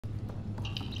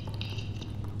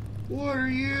What are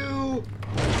you?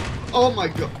 Oh my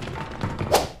god.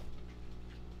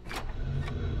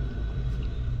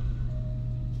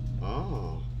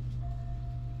 Oh.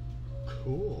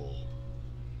 Cool.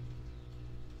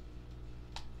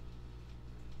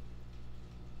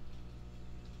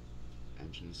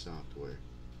 Engine software.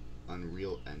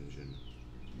 Unreal Engine.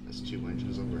 That's 2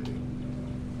 engines already.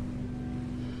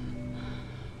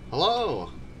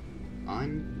 Hello!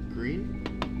 I'm Green.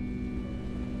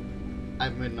 I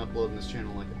haven't made an upload on this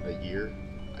channel like a year,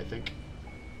 I think.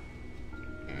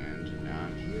 And now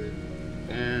I'm here.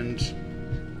 And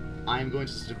I'm going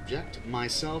to subject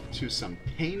myself to some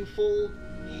painful,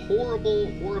 horrible,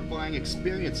 horrifying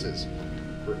experiences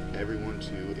for everyone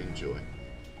to enjoy.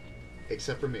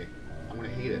 Except for me. I'm gonna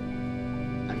hate it.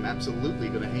 I'm absolutely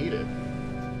gonna hate it.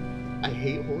 I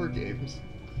hate horror games.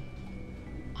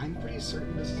 I'm pretty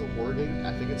certain this is a horror game.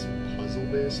 I think it's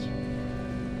puzzle-based.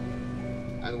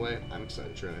 Either way, I'm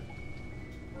excited to try it.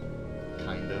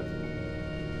 Kinda.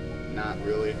 Not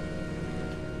really.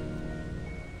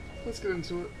 Let's get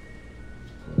into it.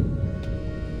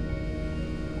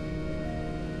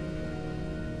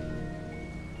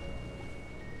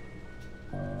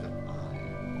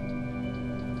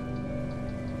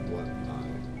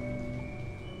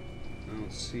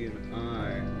 See an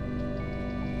eye.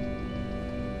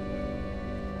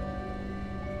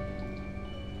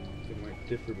 It might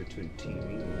differ between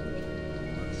TV.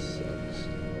 That sucks.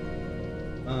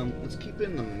 Let's keep it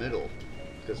in the middle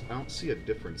because I don't see a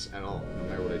difference at all, no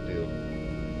matter what I do.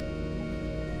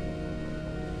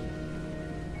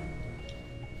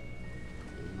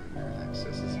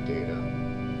 Accesses data.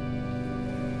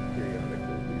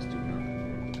 Periodically, please do not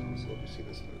confirm the console. If you see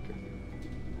this, okay.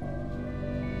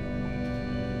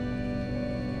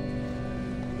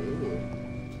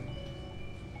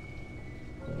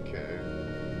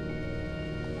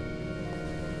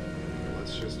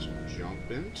 Just jump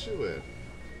into it.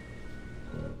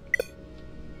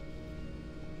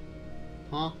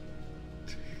 Huh?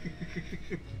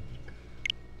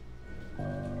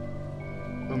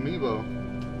 Amiibo.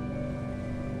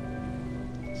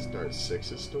 Start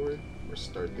 6's story or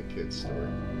start the kid's story?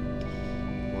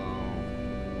 Well,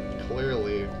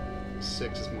 clearly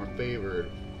 6 is more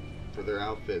favored for their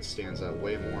outfit, stands out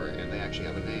way more, and they actually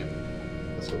have a name.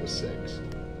 Let's go with 6.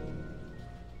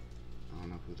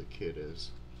 Who the kid is.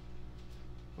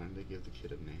 When do they give the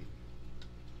kid a name?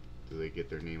 Do they get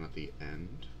their name at the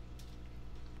end?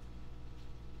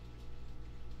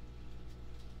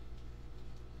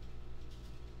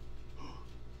 An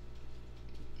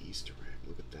Easter egg.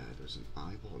 Look at that. There's an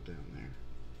eyeball down there.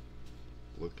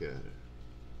 Look at it.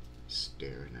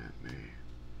 Staring at me.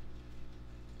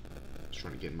 He's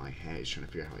trying to get in my head. He's trying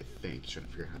to figure out how I think. He's trying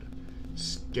to figure out how to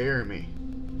scare me.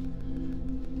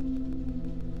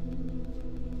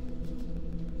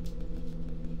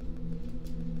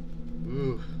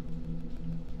 Ooh.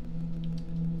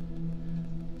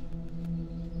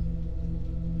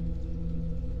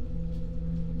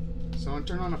 Someone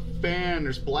turn on a fan.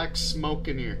 There's black smoke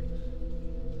in here.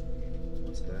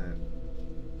 What's that?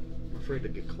 I'm afraid to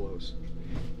get close.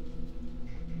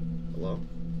 Hello?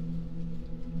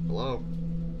 Hello?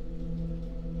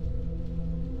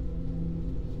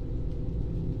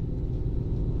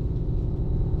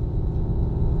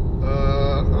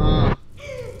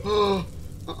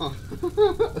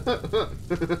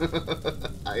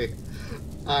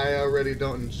 I already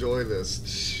don't enjoy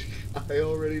this. I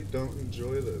already don't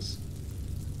enjoy this.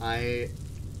 I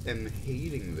am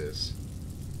hating this.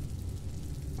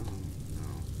 Oh no.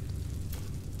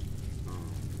 Oh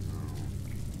no.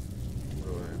 What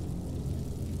do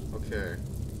I... Okay.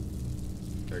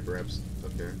 Can I grab...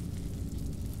 Okay.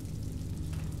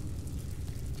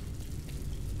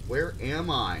 Where am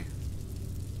I?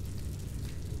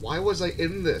 Why was I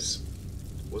in this?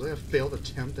 Was I a failed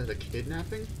attempt at a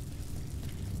kidnapping?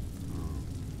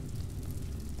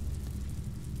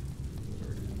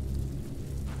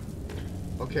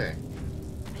 Okay.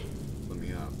 Let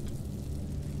me up.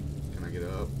 Can I get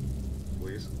up?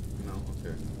 Please? No?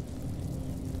 Okay.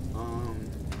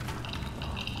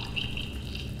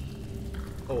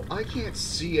 Oh, I can't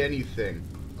see anything.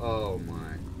 Oh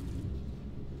my.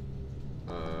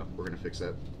 We're gonna fix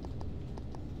that.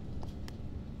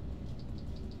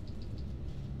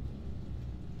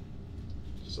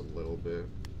 Just a little bit.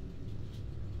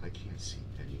 I can't see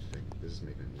anything. This is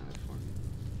making it not fun.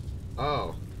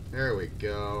 Oh. There we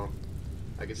go.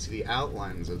 I can see the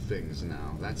outlines of things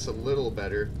now. That's a little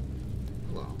better.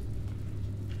 Hello.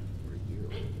 Where are you?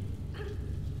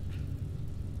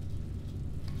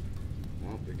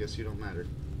 Well, I guess you don't matter.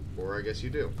 Or I guess you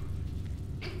do.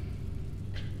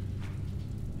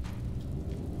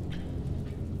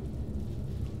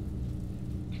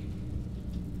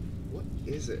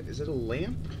 is it? Is it a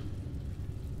lamp?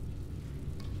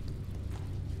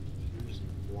 Can I just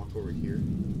walk over here?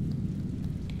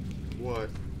 What?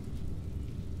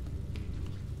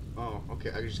 Oh, okay,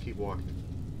 I can just keep walking.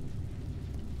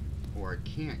 Or I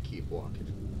can't keep walking.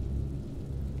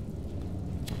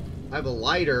 I have a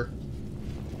lighter.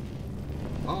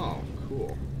 Oh,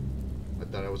 cool. I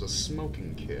thought I was a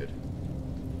smoking kid.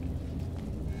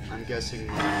 I'm guessing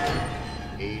my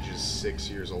age is 6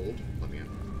 years old. Let me in.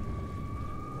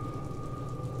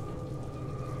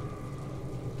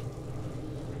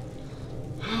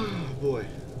 Oh boy,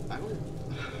 I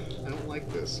don't like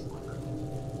this.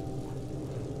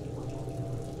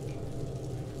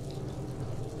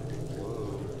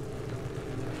 Whoa.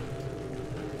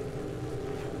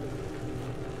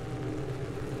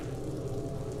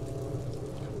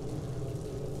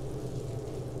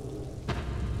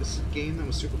 This is a game that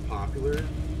was super popular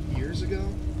years ago.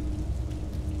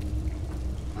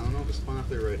 I don't know if it's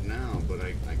popular right now, but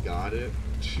I got it.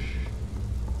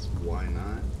 So why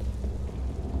not?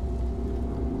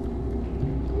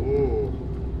 Ooh.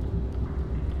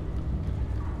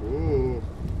 Ooh.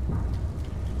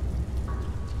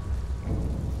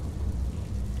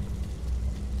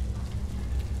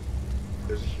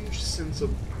 There's a huge sense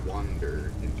of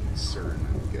wonder and concern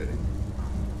I'm getting.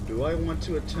 Do I want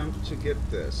to attempt to get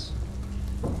this?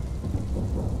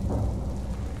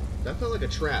 That felt like a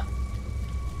trap.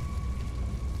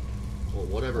 Well,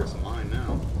 whatever, it's mine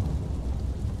now.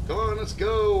 Come on, let's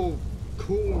go!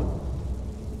 Cool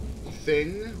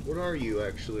thing. What are you,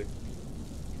 actually?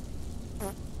 I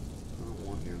don't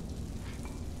want you.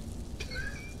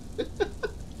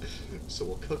 So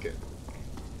we'll cook it.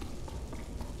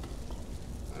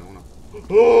 I don't wanna...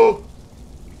 Oh!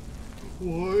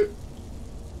 What?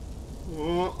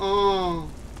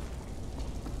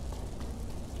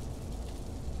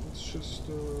 Let's just,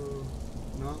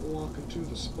 not walk into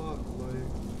the spotlight.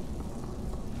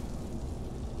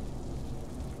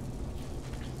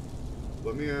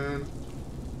 Let me in.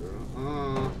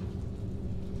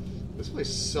 This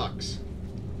place sucks.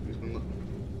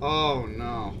 Oh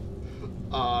no.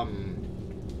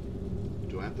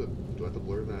 Do I have to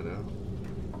blur that out?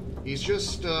 He's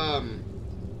just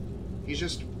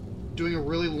doing a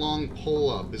really long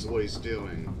pull-up is what he's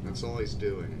doing. That's all he's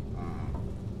doing.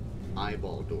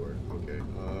 Eyeball door. Okay.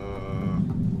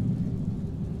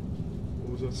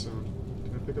 What was that sound?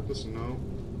 Can I pick up this? No.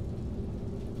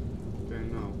 Okay,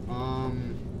 no.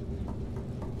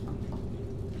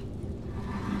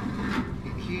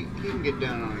 He can get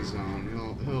down on his own.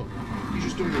 He's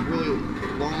just doing a really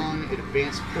long,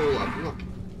 advanced pull-up. Look,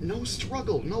 no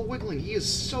struggle, no wiggling. He is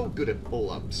so good at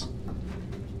pull-ups.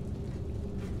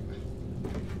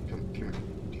 Come here.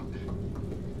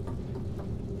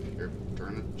 Here,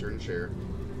 turn the chair.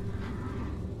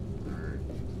 Alright.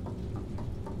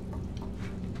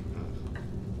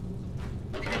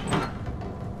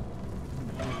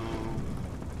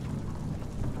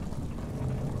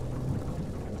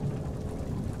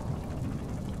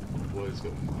 What is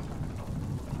going on?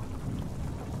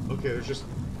 Okay, there's just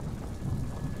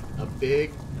a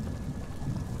big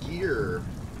gear.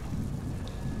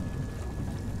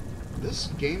 This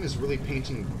game is really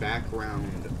painting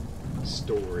background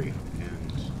story,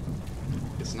 and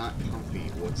it's not comfy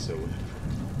whatsoever.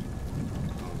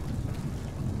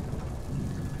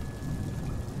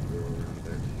 Go around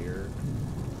back here.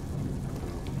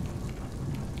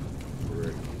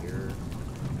 Right here.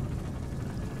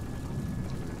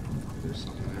 There's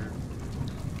something there.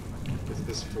 Is it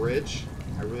this fridge?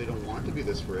 I really don't want it to be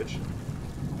this fridge. I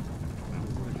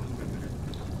don't want it in there.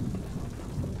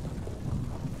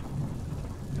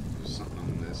 There's something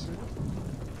on this.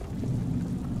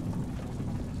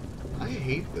 I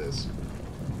hate this.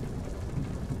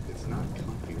 It's not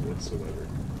comfy whatsoever.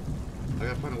 I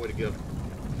gotta find a way to get up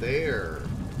there.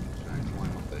 Can I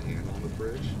climb up the handle on the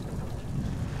fridge?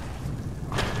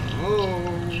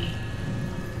 Oh!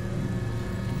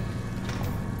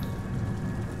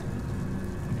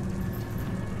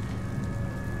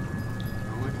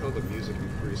 The music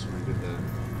increased when I did that.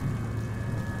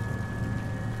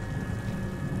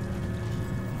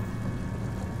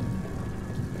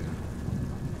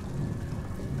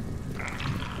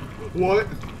 What?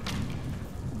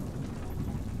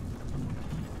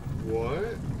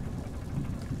 What?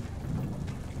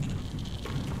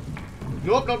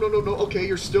 Nope, no. Okay,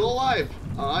 you're still alive.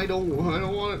 I don't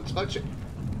want to touch it.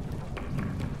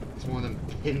 It's one of them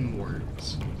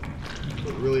pinworms.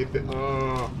 But really,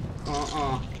 oh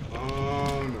no.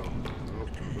 Nope.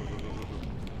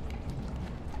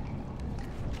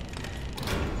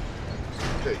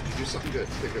 Okay, you do something good.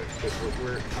 Okay, good.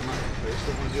 I'm not. I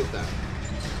still want to deal with that.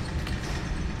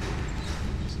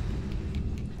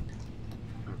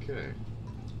 Okay.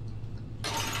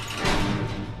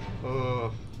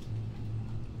 Gotta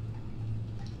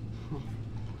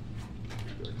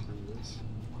climb this.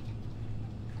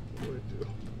 What do I do?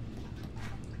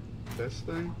 This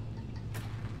thing?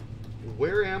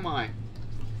 Where am I?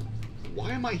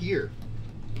 Why am I here?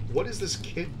 What is this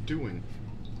kid doing?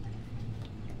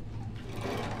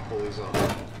 Pull these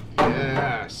off.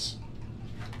 Yes!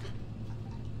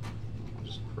 I'll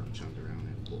just crouch under around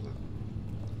and pull that.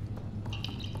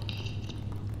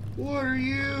 What are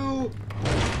you?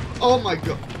 Oh my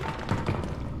god!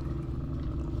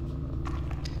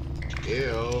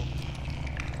 Ew.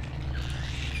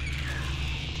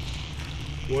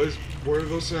 What are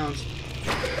those sounds?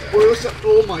 What are those sounds?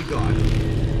 Oh my god.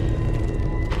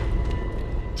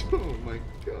 Oh my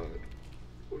god.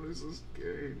 What is this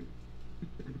game?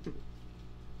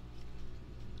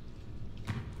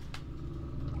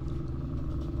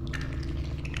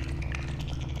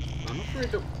 I'm afraid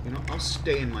to, I'll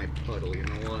stay in my puddle, you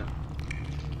know what?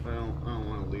 I don't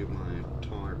want to leave my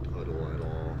tar puddle at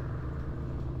all.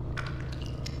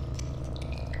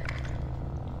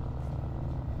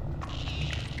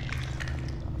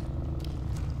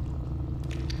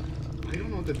 I don't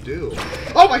know what to do.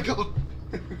 Oh my god!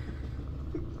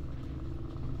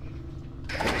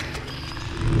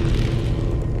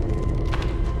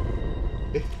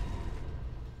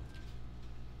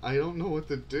 I don't know what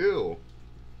to do.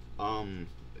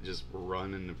 Just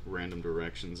run in random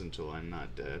directions until I'm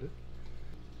not dead.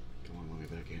 Come on, let me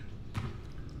back in.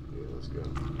 Yeah, let's go.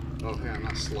 Oh, hey, I'm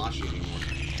not sloshy anymore.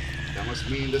 That must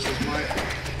mean this is my...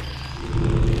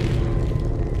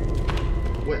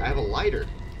 Wait, I have a lighter.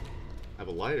 I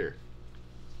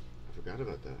forgot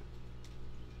about that.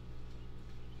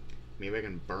 Maybe I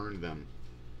can burn them.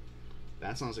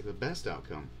 That sounds like the best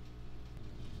outcome.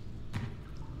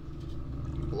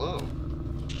 Hello.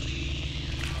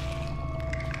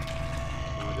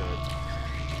 Oh my god.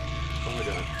 Oh my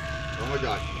god. Oh my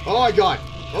god. Oh my god.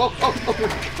 Oh my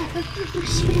god. There's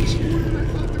so much more than I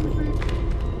thought there would be.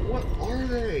 What are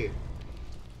they?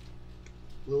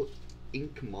 Little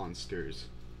ink monsters.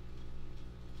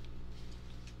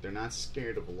 They're not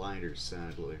scared of lighters,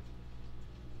 sadly.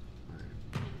 Alright.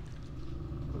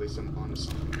 At least I'm onto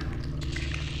something now.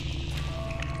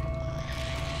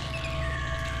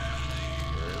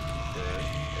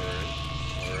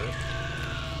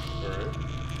 Alright.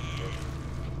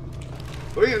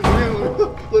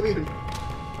 Let me in.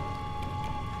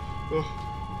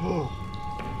 Oh.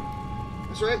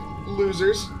 That's right,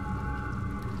 losers.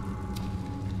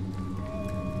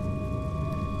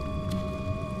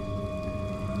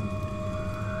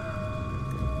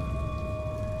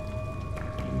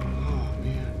 Oh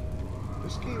man,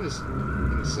 this game is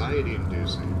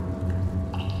anxiety-inducing.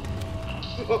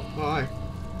 Oh, hi.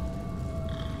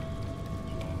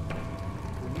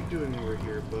 What are you doing over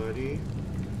here, buddy?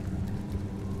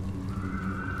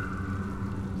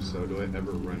 So, do I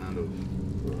ever run out of,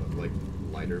 like,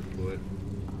 lighter fluid?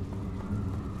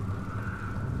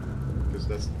 Because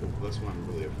that's what I'm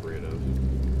really afraid of.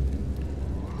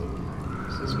 Little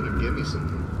nightmares. This is gonna give me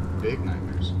some big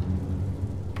nightmares.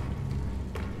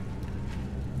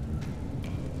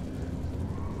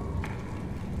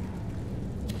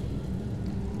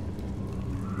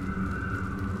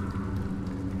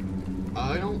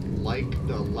 I don't like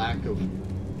the lack of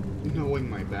knowing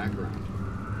my background.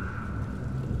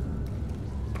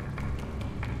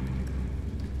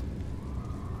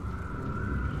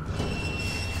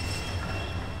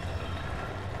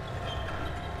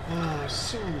 Oh,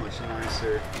 so much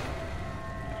nicer.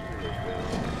 There we go.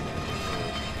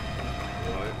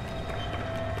 What?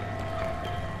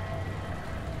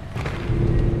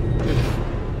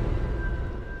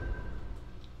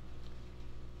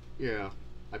 Yeah,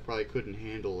 I probably couldn't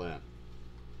handle that.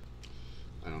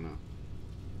 I don't know.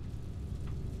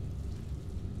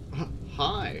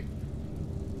 Hi!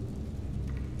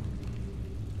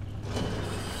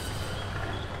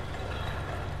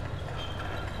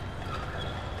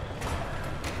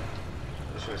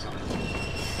 Let's try something.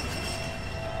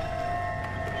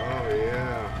 Oh,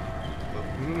 yeah.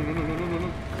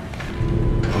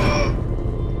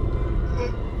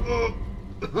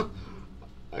 No.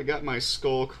 I got my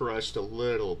skull crushed a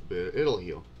little bit. It'll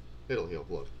heal. It'll heal.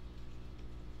 Look.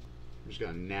 I'm just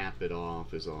gonna nap it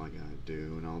off is all I gotta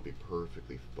do, and I'll be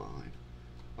perfectly fine.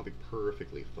 I'll be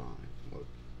perfectly fine. Look.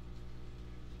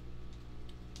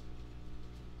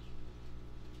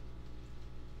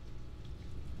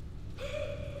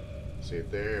 See,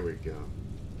 there we go.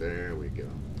 There we go.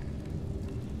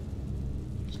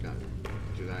 Just gotta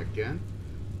do that again.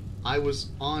 I was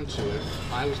onto it.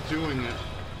 I was doing it.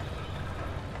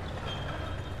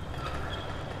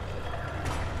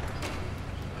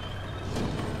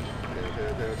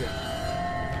 Okay.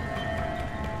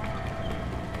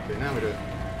 Okay, now we do it.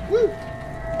 Woo!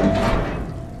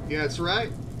 Yeah, that's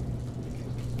right.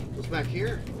 What's back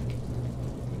here?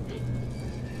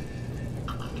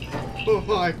 Oh,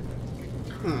 hi.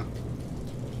 Huh.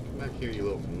 Back here, you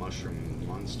little mushroom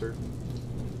monster.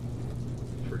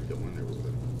 Forget when they were with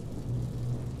it.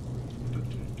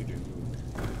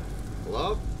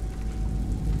 Hello?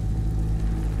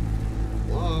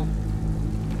 Hello?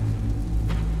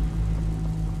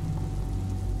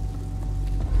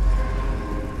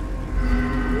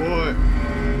 What?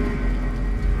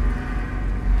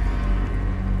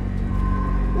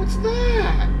 What's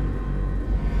that?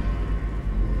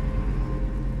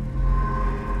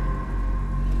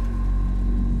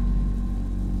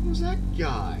 Who's that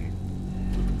guy?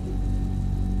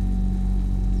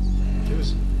 It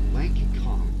was Lanky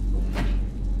Kong.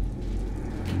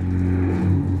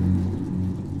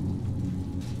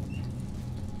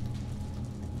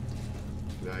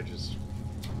 Did I just...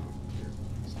 here,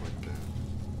 just like that.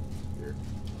 Here.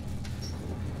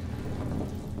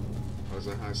 Oh, is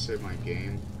that how I save my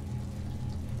game?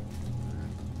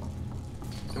 Alright.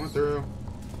 Coming through.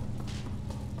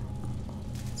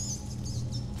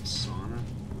 Sauna.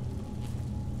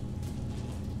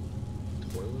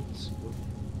 Toilets? What?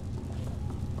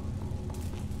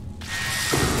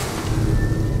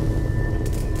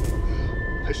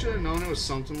 I should have known it was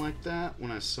something like that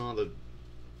when I saw the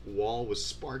wall was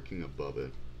sparking above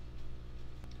it.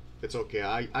 It's okay,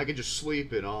 I can just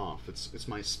sleep it off. It's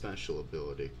my special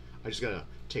ability. I just gotta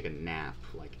take a nap,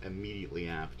 like, immediately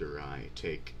after I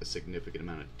take a significant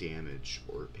amount of damage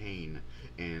or pain,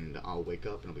 and I'll wake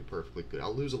up and it'll be perfectly good.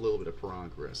 I'll lose a little bit of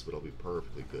progress, but I'll be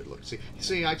perfectly good. Look,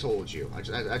 see, I told you. I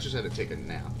just had to take a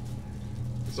nap.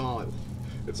 That's all it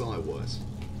was.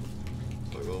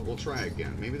 But we'll try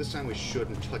again. Maybe this time we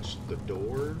shouldn't touch the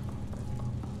door.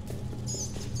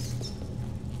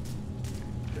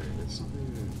 Okay, there's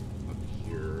something up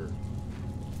here.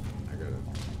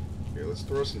 Here, let's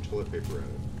throw some toilet paper at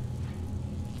it.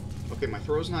 Okay, my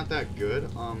throw's not that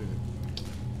good.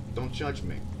 Don't judge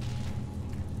me.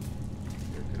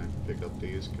 Here, can I pick up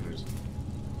these? Can I just...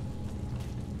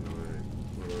 No, wait.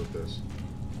 What about this?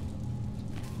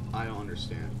 I don't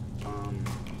understand.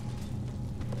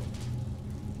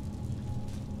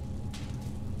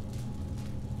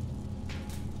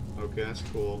 Okay, that's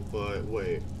cool, but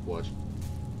wait, watch.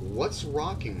 What's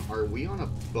rocking? Are we on a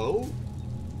boat?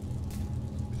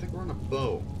 I think we're on a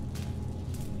boat.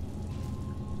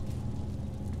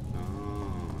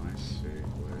 Oh, I see.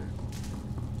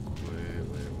 Wait.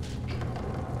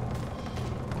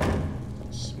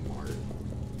 Smart.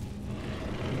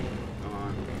 Come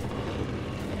on.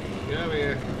 Get over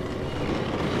here.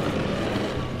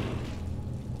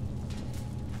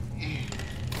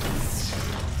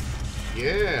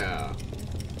 Yeah.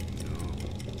 No.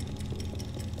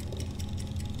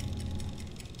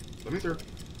 Let me through.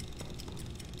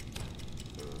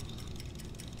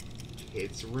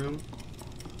 Kids' room.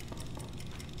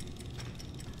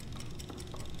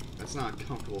 That's not a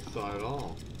comfortable thought at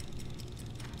all.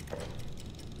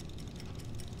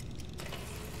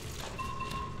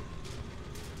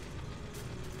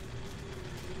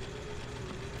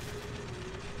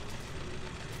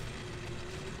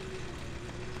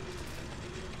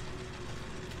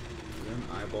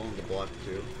 Eyeball in the block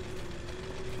too.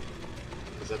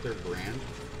 Is that their brand?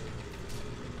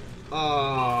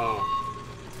 Oh,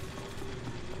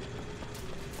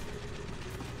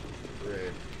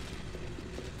 great.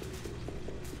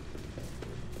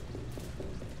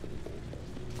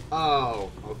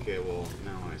 Oh, okay. Well,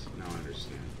 now I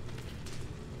understand.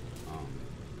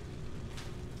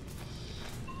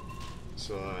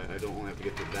 So I don't only have to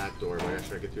get through that door, but I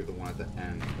actually get through the one at the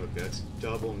end. Okay, that's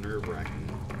double nerve-wracking.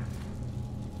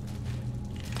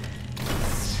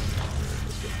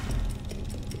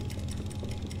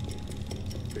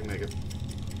 We can make it.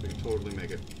 We can totally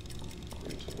make it.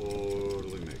 We can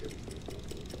totally make it.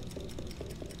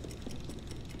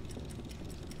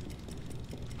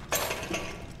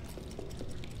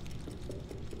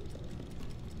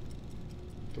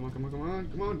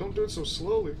 Come on, don't do it so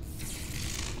slowly.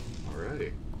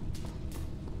 Alrighty.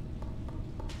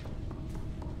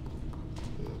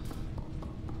 Ugh.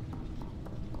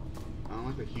 I don't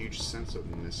like the huge sense of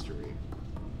mystery.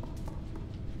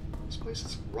 This place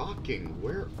is rocking.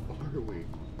 Where are we?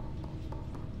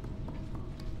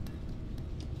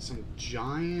 Some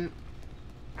giant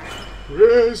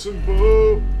racing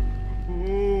boat.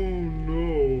 Oh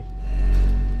no.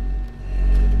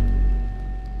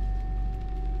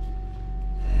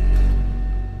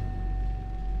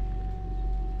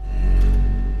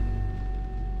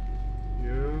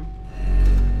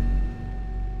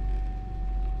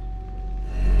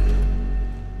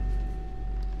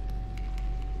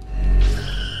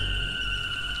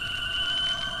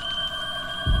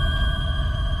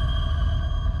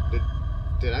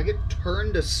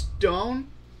 turn to stone?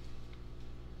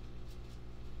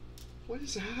 What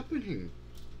is happening?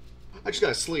 I just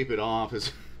gotta sleep it off.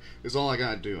 Is all I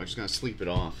gotta do. I just gotta sleep it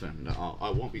off, and I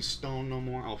won't be stoned no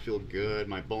more. I'll feel good.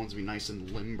 My bones will be nice and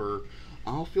limber.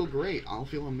 I'll feel great. I'll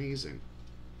feel amazing.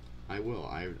 I will.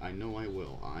 I know I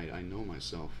will. I know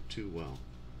myself too well.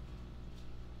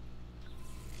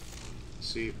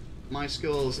 See, my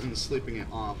skills in sleeping it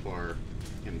off are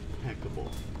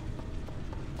impeccable.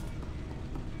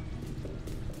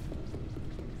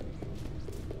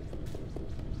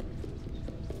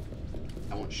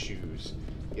 I want shoes.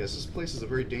 Yes, this place is a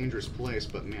very dangerous place,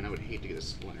 but man, I would hate to get a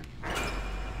splinter.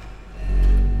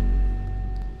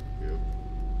 Yep.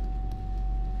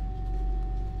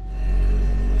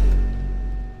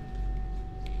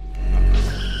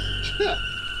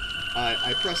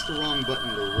 I pressed the wrong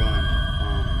button to run.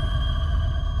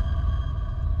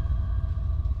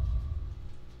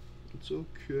 It's okay,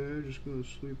 I'm just gonna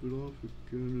sleep it off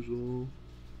again is all.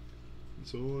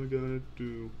 That's all I gotta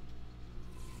do.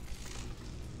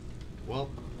 Well,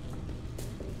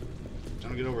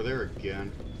 time to get over there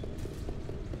again.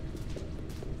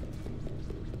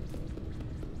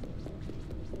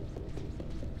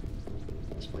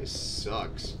 This place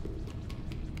sucks.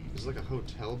 It's like a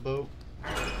hotel boat.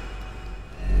 Let's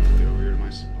get over here to my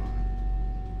spot.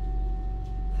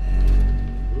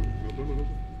 Oop, nope.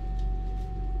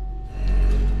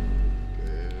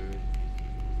 Good.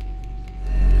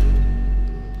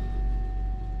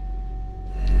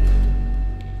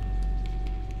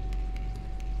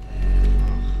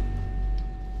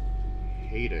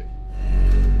 Hate it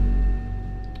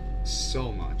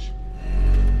so much.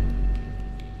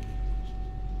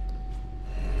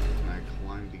 Can I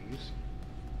climb these?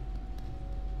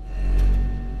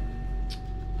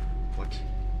 What?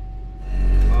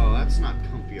 Oh, that's not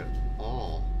comfy at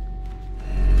all.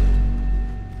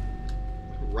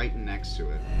 Right next to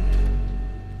it.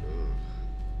 Ugh.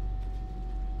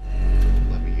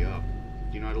 Let me up.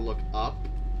 Do you know how to look up?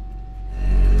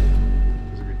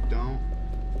 Because if you don't,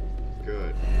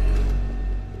 good.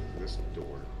 This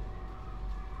door.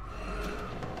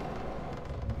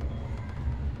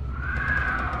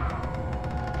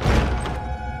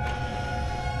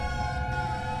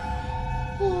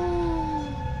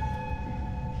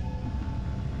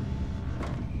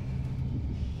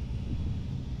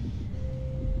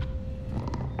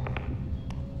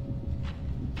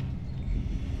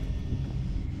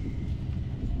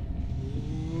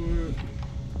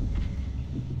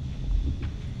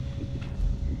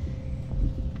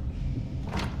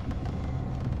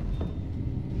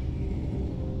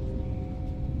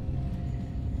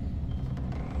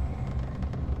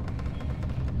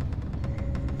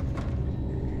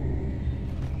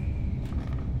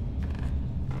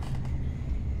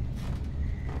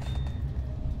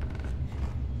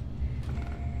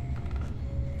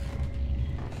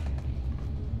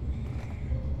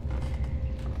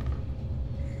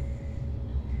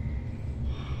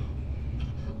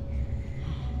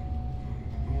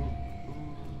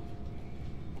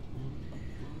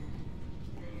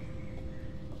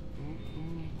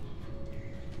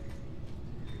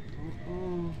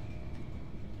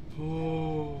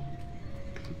 Oh,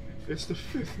 it's the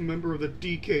 5th member of the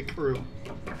DK crew.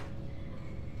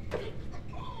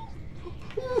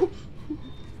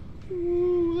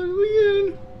 Let me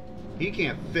in. He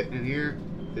can't fit in here.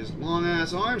 His long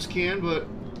ass arms can, but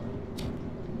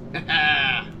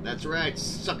that's right,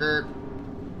 sucker.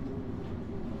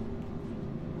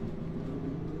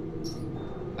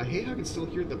 I hate how I can still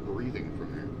hear the breathing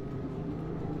from here.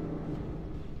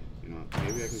 You know,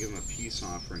 maybe I can give him a peace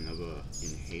offering of a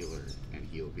inhaler, and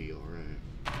he'll be all right.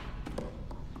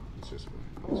 It's this way.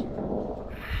 This way.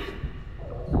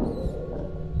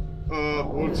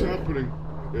 What's happening?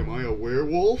 Am I a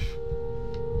werewolf?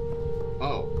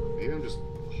 Oh, maybe I'm just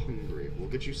hungry. We'll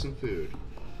get you some food.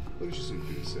 We'll get you some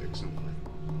food, Six. Don't worry.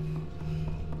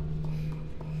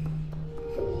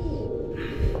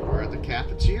 We're at the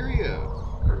cafeteria.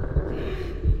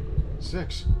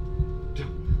 Six,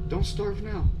 don't starve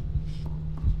now.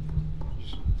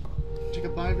 Just take a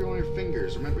bite of your one of your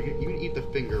fingers. Remember, you can eat the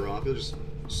finger off. You'll just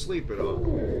sleep it off.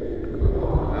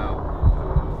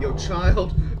 Ow. Yo,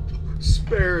 child,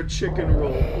 spare a chicken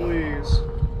roll, please.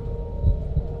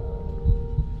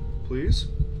 Please?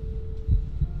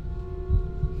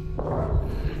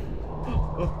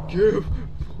 Give.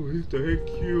 Please, thank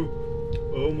you.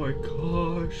 Oh my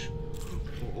gosh.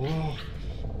 Oh.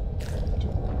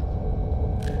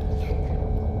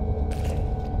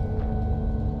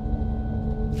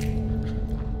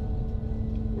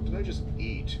 What did I just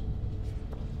eat?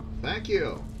 Thank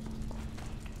you.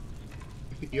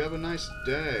 You have a nice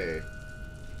day.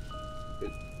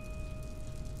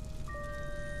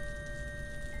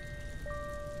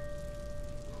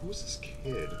 Who's this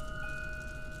kid?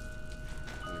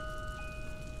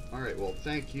 Alright, well,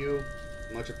 thank you.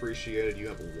 Much appreciated. You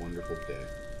have a wonderful day.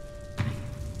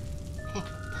 Oh,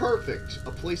 perfect!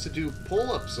 A place to do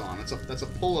pull-ups on. That's a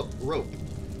pull-up rope.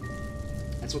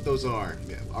 That's what those are.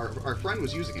 Yeah, our friend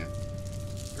was using it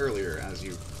earlier, as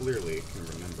you clearly can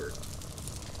remember.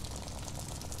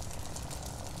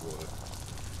 What?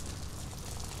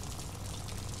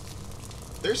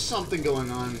 There's something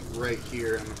going on right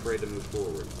here. I'm afraid to move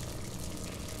forward.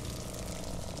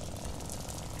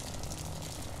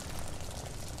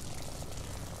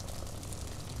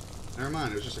 Never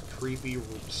mind, it was just a creepy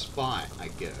spot, I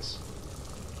guess.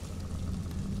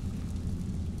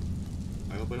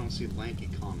 I hope I don't see Lanky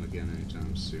Kong again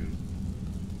anytime soon.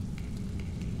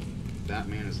 That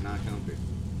man is not comfy.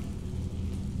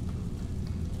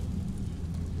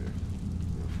 Okay.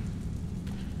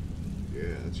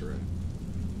 Yeah, that's right.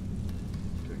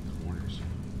 Okay, corners.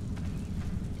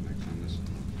 Can I climb this?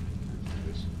 Can I climb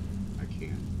this? I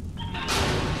can.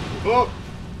 Oh!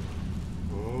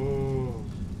 Oh!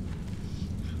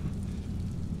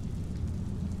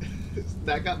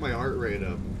 That got my heart rate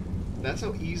up. That's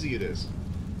how easy it is.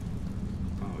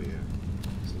 Oh yeah.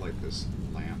 It's like this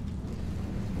lamp.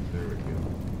 There we go.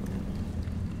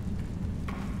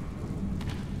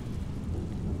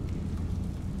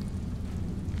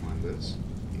 On this.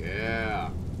 Yeah.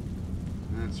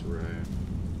 That's right.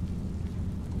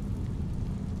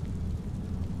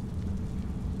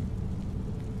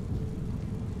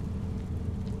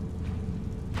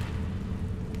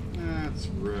 That's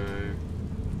right.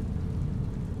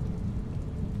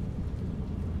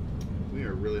 We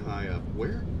are really high up.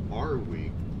 Where are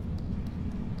we?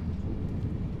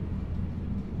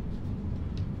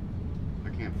 I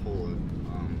can't pull it.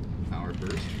 Power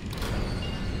burst.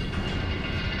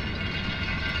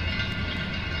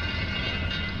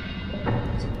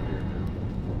 It's up here now.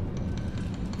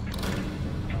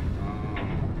 Oh,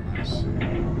 I see.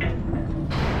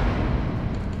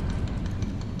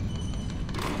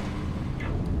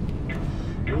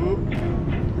 Whoop.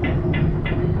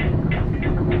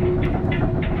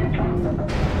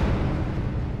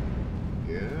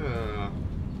 Yeah.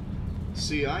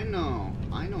 See, I know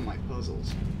my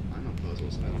puzzles. I know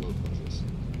puzzles. I love puzzles.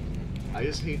 I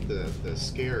just hate the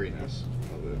scariness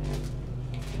of it.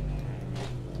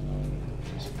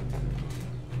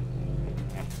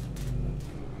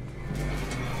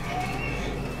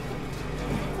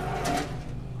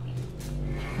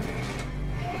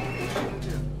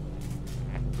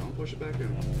 Don't push it back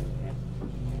in.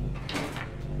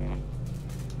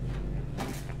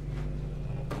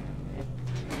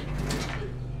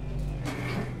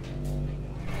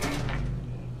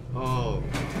 Oh,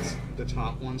 the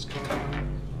top one's caught on.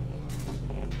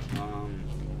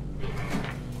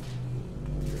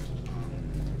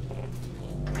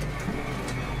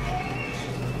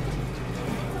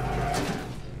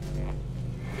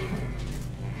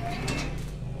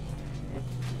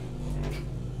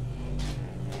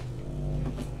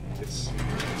 It's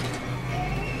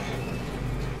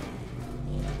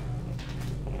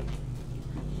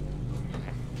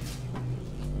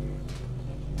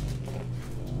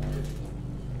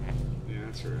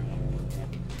that's right.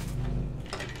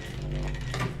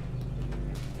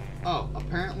 Oh,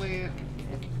 apparently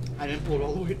I didn't pull it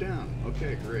all the way down.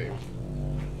 Okay, great.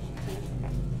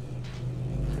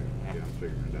 Yeah, I'm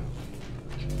figuring it out.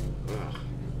 Ugh,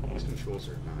 these controls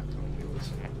are not telling me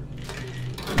whatsoever.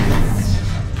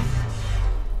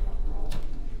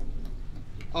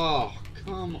 Oh,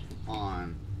 come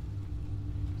on.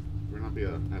 We're not be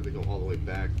able to have to go all the way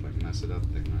back if I mess it up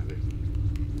thing either.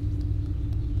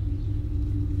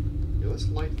 Yeah, let's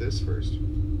light this first.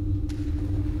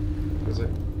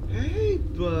 Hey,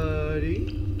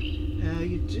 buddy. How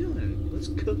you doing? Let's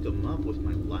cook them up with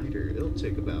my lighter. It'll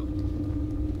take about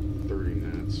 30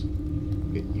 minutes.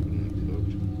 Get evenly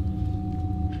cooked.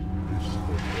 Let's just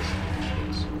put this.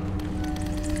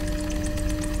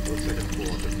 Looks like I pull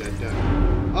up a dead guy.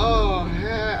 Oh,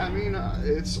 hey, I mean,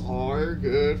 it's our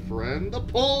good friend, the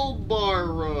pull bar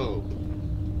rope.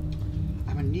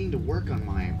 I've been needing to work on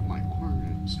my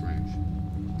arm strength.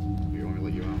 You want me to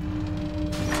let you out?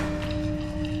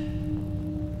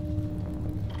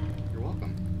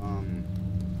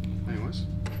 Anyways.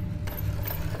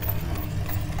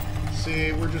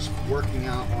 See, we're just working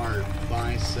out our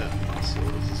bicep muscle.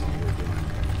 This is all we're doing.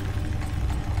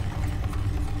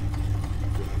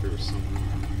 There was something.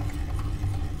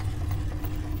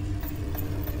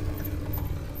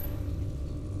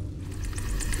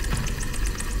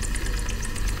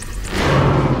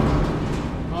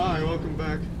 Hi, welcome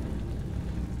back.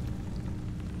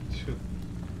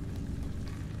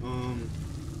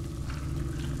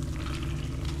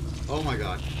 Oh my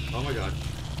god. Oh my god.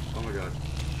 Oh my god.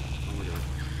 Oh my god.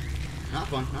 Not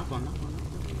fun, not fun, not fun, not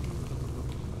fun.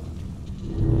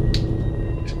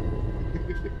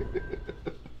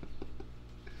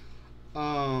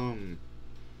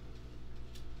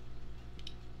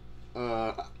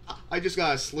 I just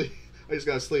gotta sleep. I just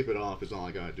gotta sleep it off is all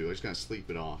I gotta do. I just gotta sleep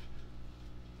it off.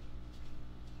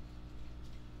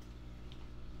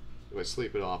 If I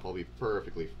sleep it off, I'll be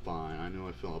perfectly fine. I know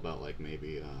I fell about like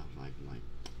maybe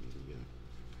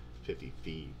 50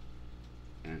 feet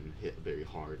and hit a very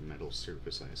hard metal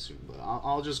surface, I assume. But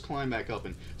I'll just climb back up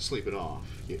and sleep it off.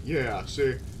 Yeah,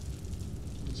 see?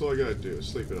 That's all I gotta do is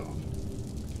sleep it off.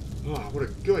 Oh, what a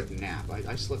good nap.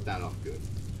 I slept that off good.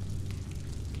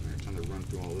 Alright, time to run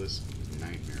through all this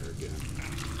nightmare again.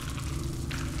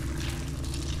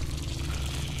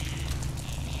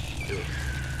 Ugh.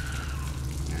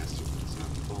 Nasty. Let's not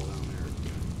fall down there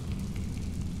again.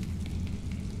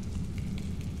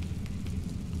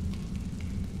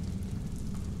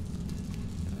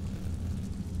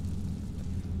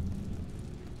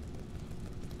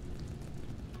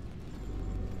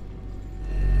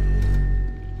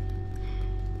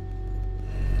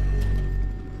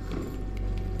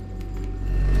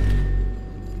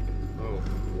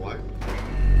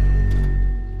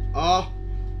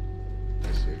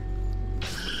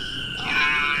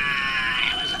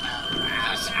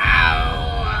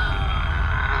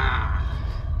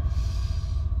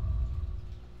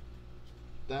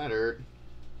 That hurt.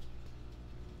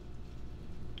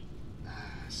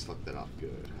 Slept that off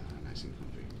good. Nice and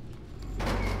comfy.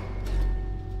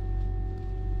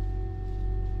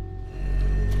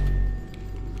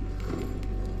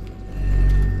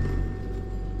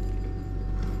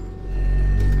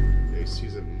 He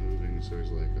sees it moving, so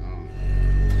he's like, oh,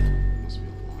 it must be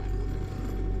alive.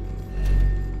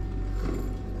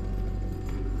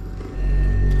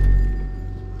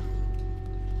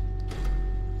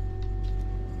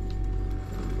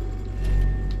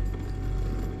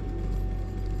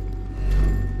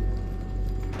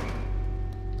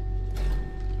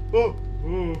 Oh!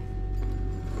 Oh!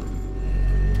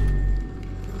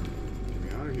 Get me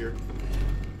out of here.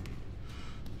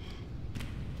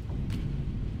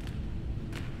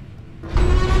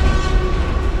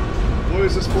 What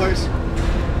is this place?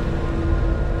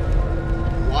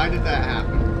 Why did that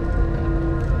happen?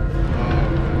 Oh.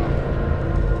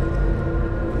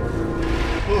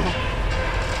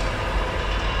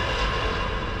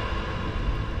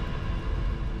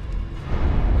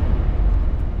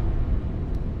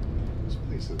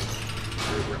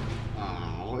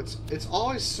 Oh, it's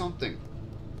always something.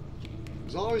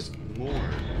 There's always more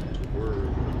to word.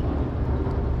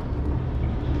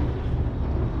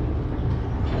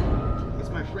 It's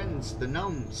my friends, the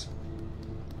gnomes.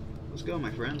 Let's go,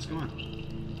 my friends. Come on.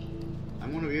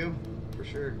 I'm one of you, for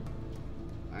sure.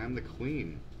 I am the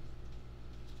queen.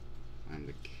 I'm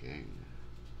the king.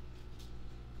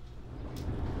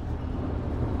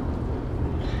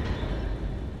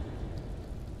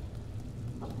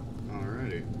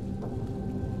 Alrighty.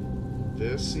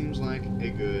 This seems like a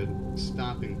good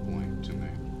stopping point to me.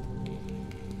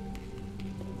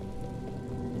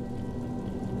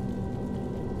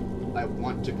 I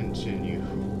want to continue.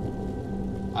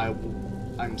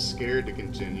 I'm scared to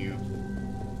continue.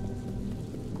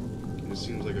 It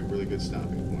seems like a really good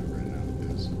stopping point right now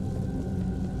because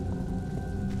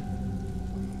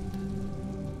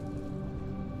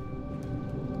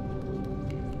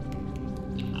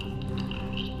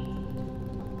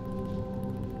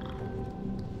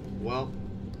well,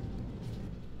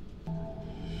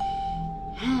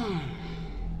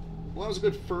 that was a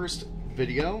good first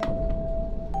video.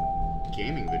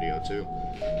 Gaming video, too.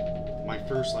 My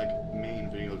first, like,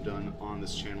 main video done on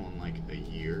this channel in, like, a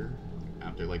year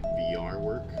after, like, VR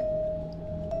work.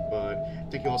 But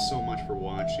thank you all so much for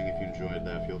watching. If you enjoyed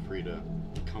that, feel free to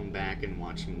come back and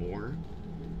watch more.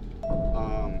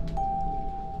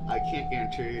 I can't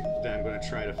guarantee that I'm going to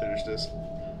try to finish this.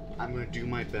 I'm going to do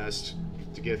my best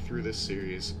to get through this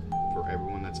series for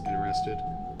everyone that's interested.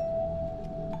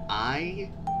 I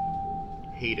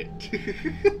hate it.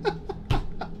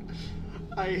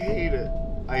 I hate it.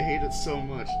 I hate it so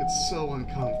much. It's so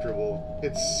uncomfortable.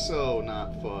 It's so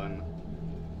not fun.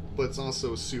 But it's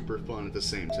also super fun at the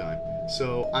same time.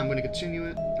 So I'm going to continue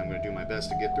it. I'm going to do my best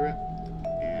to get through it.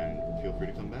 And feel free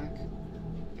to come back.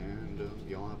 And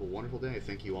y'all have a wonderful day.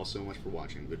 Thank you all so much for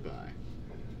watching. Goodbye.